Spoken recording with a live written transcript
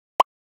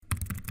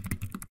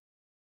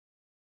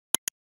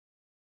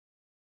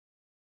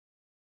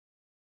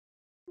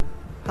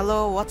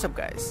Hello, what's up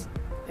guys?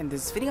 In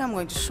this video I'm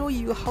going to show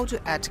you how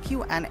to add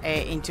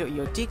Q&A into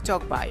your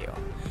TikTok bio.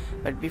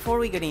 But before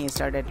we get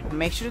started,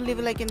 make sure to leave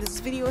a like in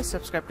this video,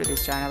 subscribe to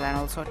this channel and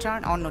also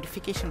turn on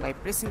notification by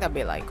pressing the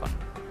bell icon.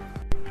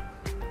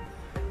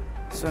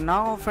 So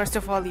now first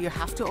of all you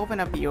have to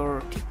open up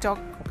your TikTok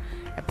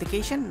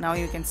application. Now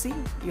you can see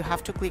you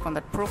have to click on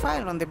that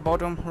profile on the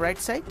bottom right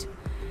side.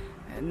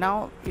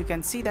 Now you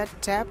can see that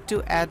tab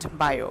to add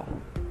bio.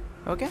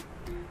 Okay,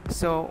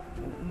 so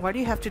what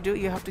you have to do,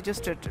 you have to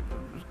just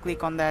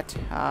click on that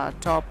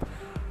top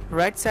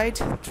right side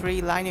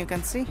three line you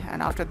can see,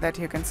 and after that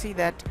you can see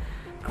that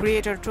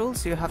creator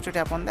tools. You have to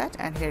tap on that,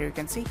 and here you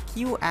can see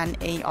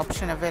Q&A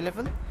option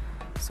available,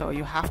 so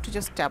you have to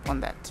just tap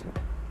on that.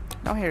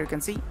 Now here you can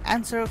see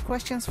answer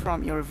questions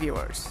from your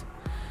viewers.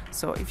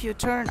 So if you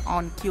turn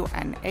on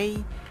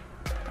Q&A,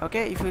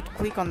 okay, if you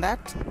click on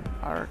that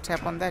or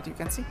tap on that, you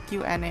can see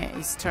Q&A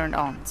is turned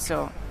on.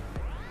 So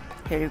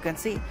here you can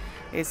see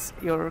is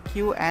your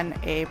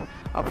Q&A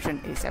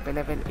option is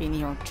available in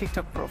your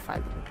TikTok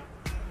profile.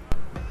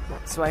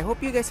 So I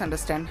hope you guys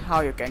understand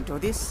how you can do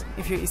this.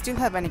 If you still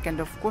have any kind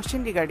of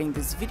question regarding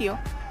this video,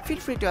 feel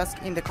free to ask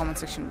in the comment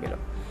section below.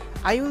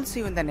 I will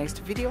see you in the next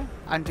video.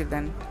 Until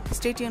then,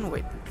 stay tuned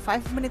with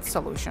 5 Minute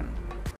Solution.